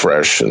I was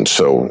fresh. And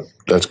so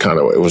that's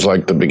it was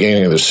like the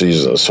beginning of the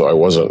season. So I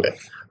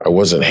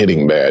wasn't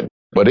hitting bad.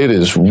 But it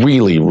is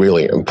really,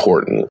 really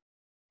important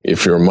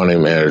if you're a money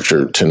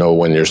manager to know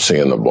when you're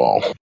seeing the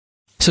ball.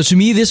 So to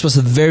me, this was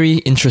a very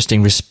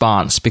interesting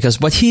response because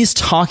what he's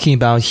talking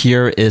about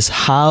here is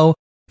how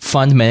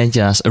fund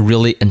managers are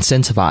really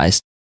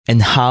incentivized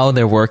and how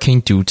they're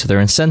working due to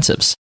their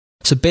incentives.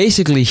 So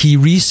basically, he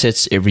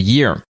resets every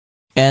year.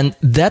 And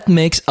that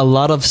makes a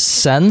lot of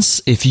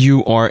sense if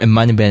you are a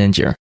money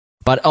manager.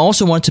 But I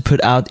also want to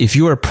put out, if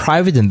you're a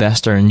private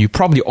investor, and you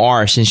probably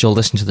are since you're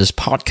listening to this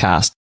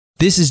podcast,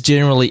 this is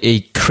generally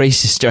a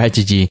crazy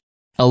strategy.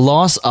 A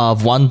loss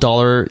of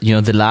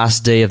 $1, the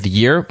last day of the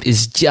year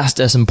is just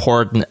as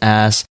important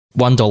as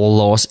 $1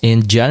 loss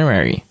in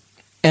January.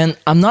 And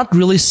I'm not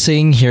really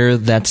saying here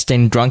that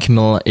Stanley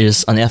Druckenmiller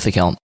is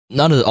unethical.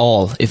 Not at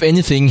all. If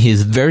anything,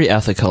 he's very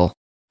ethical.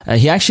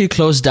 He actually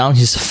closed down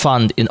his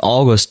fund in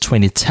August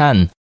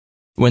 2010,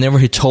 whenever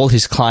he told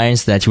his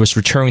clients that he was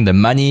returning the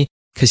money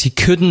because he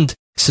couldn't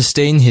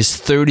sustain his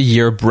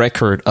 30-year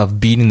record of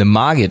beating the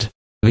market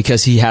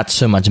because he had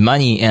so much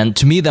money. And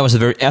to me, that was a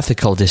very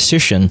ethical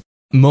decision.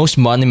 Most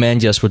money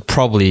managers would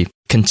probably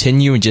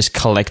continue and just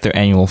collect their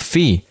annual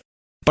fee.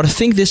 But I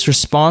think this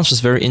response was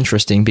very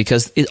interesting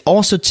because it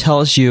also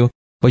tells you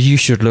what you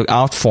should look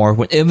out for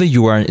whenever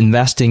you are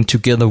investing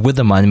together with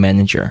a money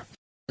manager.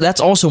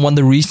 That's also one of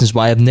the reasons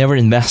why I've never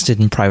invested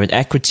in private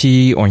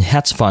equity or in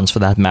hedge funds for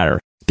that matter.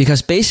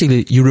 Because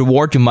basically, you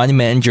reward your money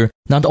manager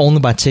not only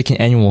by taking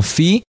annual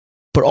fee,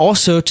 but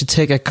also to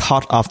take a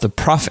cut of the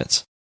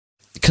profits.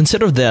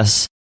 Consider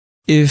this.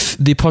 If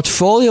the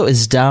portfolio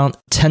is down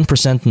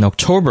 10% in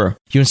October,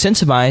 you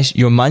incentivize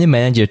your money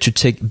manager to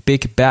take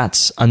big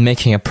bets on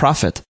making a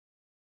profit.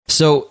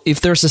 So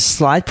if there's a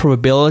slight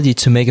probability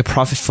to make a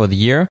profit for the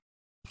year,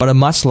 but a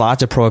much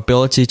larger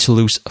probability to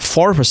lose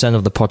 4%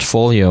 of the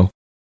portfolio,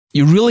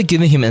 you're really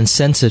giving him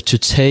incentive to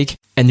take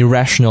an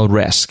irrational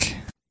risk.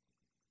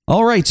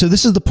 All right, so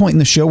this is the point in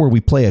the show where we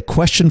play a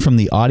question from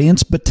the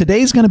audience, but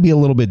today's going to be a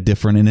little bit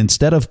different. And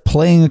instead of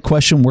playing a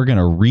question, we're going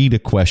to read a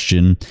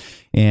question.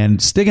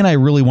 And Stig and I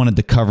really wanted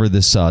to cover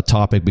this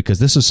topic because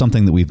this is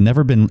something that we've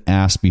never been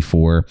asked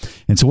before.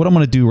 And so what I'm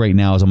going to do right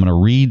now is I'm going to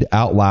read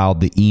out loud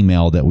the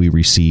email that we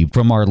received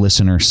from our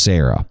listener,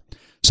 Sarah.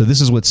 So this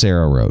is what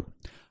Sarah wrote.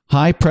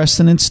 Hi,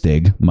 Preston and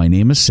Stig. My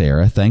name is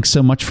Sarah. Thanks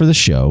so much for the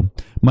show.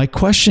 My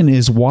question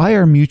is, why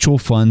are mutual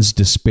funds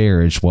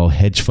disparaged while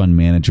hedge fund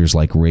managers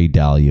like Ray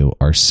Dalio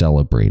are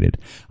celebrated?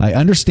 I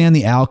understand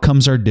the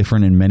outcomes are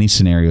different in many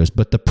scenarios,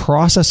 but the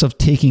process of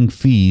taking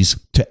fees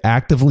to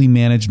actively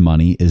manage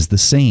money is the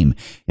same.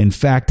 In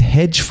fact,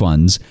 hedge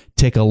funds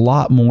take a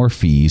lot more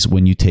fees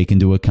when you take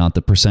into account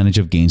the percentage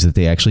of gains that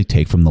they actually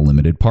take from the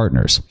limited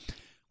partners.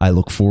 I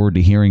look forward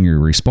to hearing your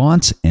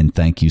response, and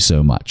thank you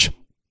so much.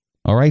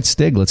 All right,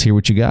 Stig, let's hear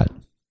what you got.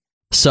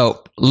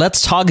 So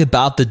let's talk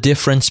about the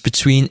difference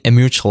between a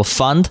mutual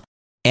fund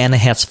and a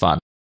hedge fund.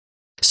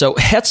 So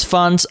hedge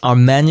funds are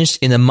managed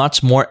in a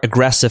much more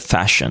aggressive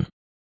fashion.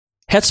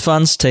 Hedge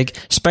funds take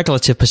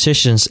speculative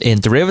positions in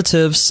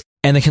derivatives,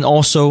 and they can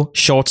also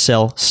short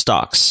sell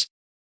stocks.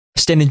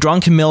 Stanley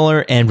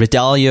Druckenmiller and Ray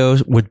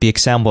Dalio would be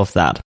example of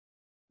that.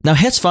 Now,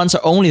 hedge funds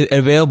are only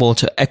available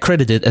to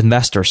accredited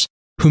investors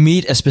who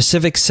meet a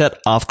specific set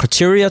of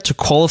criteria to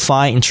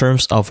qualify in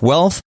terms of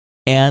wealth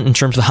and in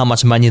terms of how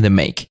much money they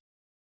make.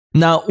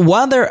 Now,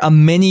 while there are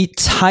many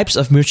types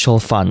of mutual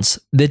funds,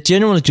 they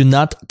generally do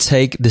not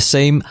take the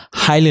same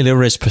highly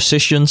leveraged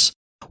positions,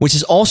 which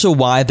is also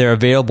why they're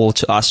available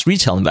to us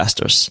retail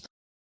investors.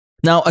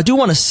 Now, I do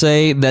want to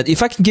say that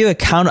if I can give a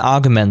counter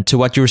argument to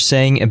what you're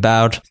saying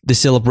about the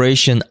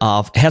celebration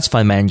of hedge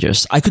fund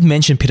managers, I could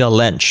mention Peter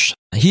Lynch.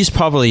 He's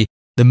probably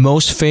the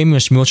most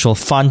famous mutual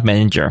fund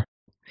manager.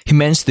 He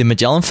managed the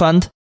Magellan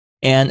Fund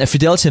and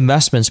Fidelity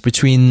Investments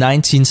between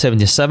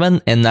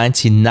 1977 and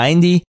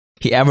 1990.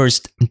 He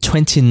averaged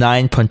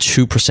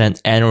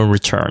 29.2% annual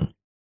return.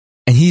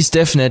 And he's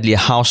definitely a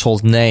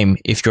household name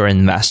if you're an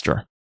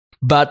investor.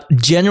 But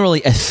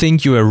generally, I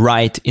think you are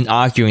right in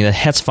arguing that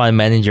hedge fund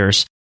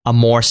managers are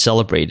more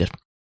celebrated.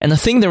 And I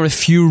think there are a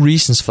few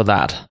reasons for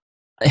that.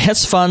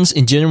 Hedge funds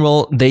in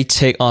general, they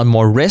take on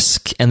more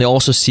risk and they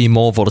also see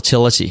more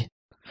volatility.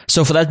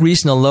 So for that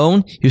reason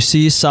alone, you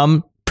see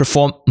some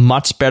perform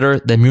much better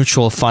than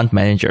mutual fund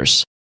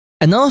managers.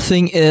 Another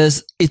thing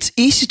is, it's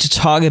easy to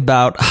talk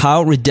about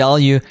how Ray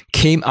Dalio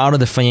came out of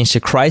the financial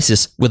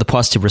crisis with a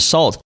positive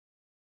result.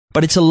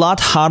 But it's a lot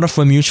harder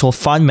for a mutual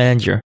fund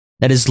manager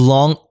that is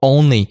long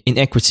only in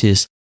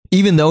equities,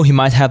 even though he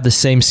might have the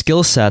same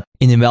skill set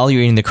in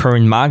evaluating the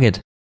current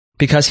market,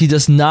 because he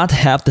does not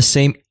have the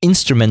same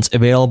instruments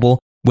available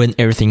when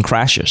everything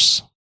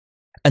crashes.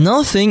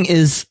 Another thing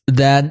is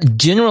that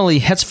generally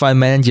hedge fund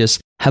managers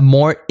have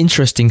more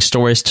interesting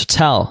stories to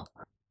tell.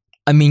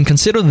 I mean,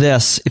 consider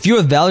this. If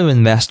you're a value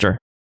investor,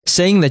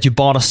 saying that you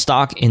bought a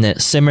stock in a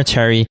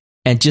cemetery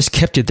and just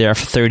kept it there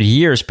for 30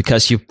 years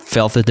because you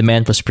felt the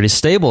demand was pretty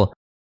stable,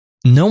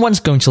 no one's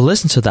going to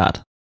listen to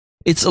that.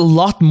 It's a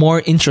lot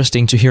more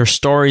interesting to hear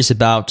stories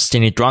about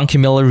Stanley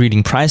Druckenmiller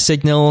reading price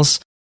signals,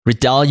 Ray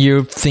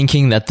Dalio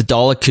thinking that the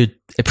dollar could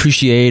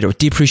appreciate or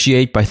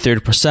depreciate by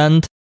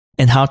 30%,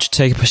 and how to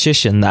take a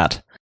position in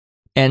that.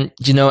 And,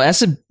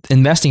 as an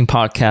investing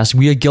podcast,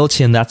 we are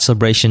guilty in that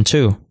celebration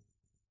too.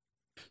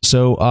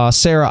 So,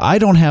 Sarah, I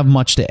don't have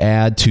much to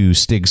add to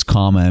Stig's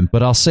comment,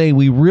 but I'll say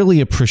we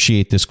really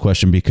appreciate this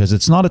question because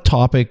it's not a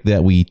topic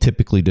that we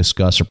typically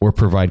discuss or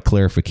provide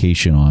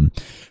clarification on.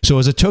 So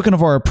as a token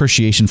of our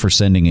appreciation for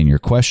sending in your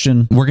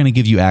question, we're going to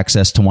give you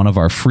access to one of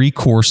our free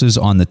courses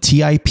on the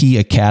TIP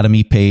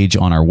Academy page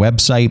on our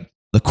website.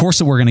 The course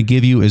that we're going to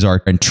give you is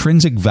our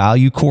intrinsic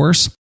value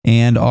course.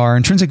 And our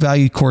intrinsic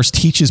value course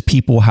teaches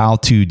people how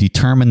to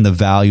determine the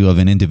value of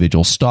an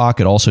individual stock.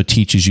 It also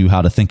teaches you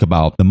how to think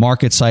about the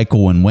market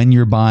cycle and when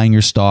you're buying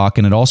your stock.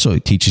 And it also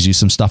teaches you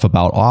some stuff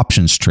about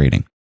options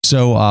trading.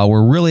 So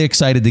we're really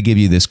excited to give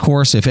you this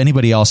course. If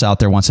anybody else out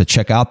there wants to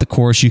check out the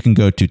course, you can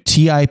go to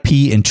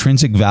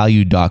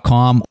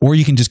tipintrinsicvalue.com, or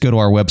you can just go to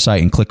our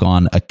website and click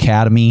on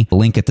Academy, the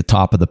link at the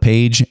top of the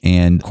page,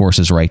 and the course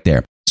is right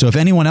there. So if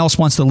anyone else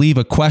wants to leave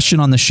a question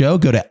on the show,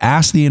 go to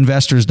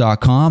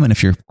asktheinvestors.com. And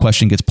if your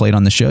question gets played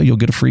on the show, you'll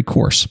get a free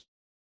course.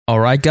 All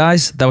right,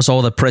 guys, that was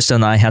all that Preston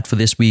and I had for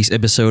this week's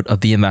episode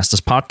of the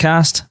Investors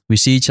Podcast. We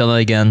see each other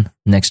again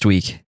next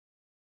week.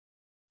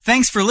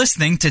 Thanks for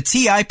listening to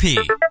TIP.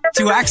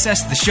 To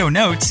access the show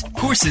notes,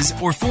 courses,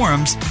 or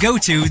forums, go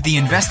to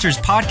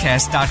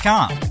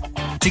theinvestorspodcast.com.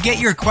 To get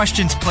your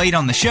questions played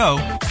on the show,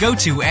 go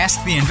to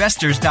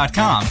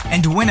asktheinvestors.com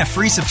and win a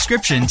free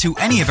subscription to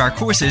any of our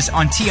courses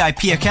on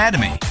TIP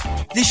Academy.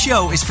 This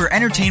show is for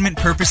entertainment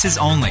purposes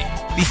only.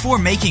 Before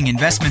making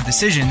investment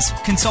decisions,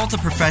 consult a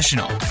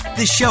professional.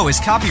 This show is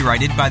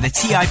copyrighted by the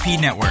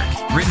TIP Network.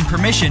 Written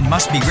permission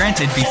must be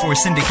granted before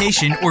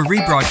syndication or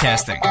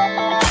rebroadcasting.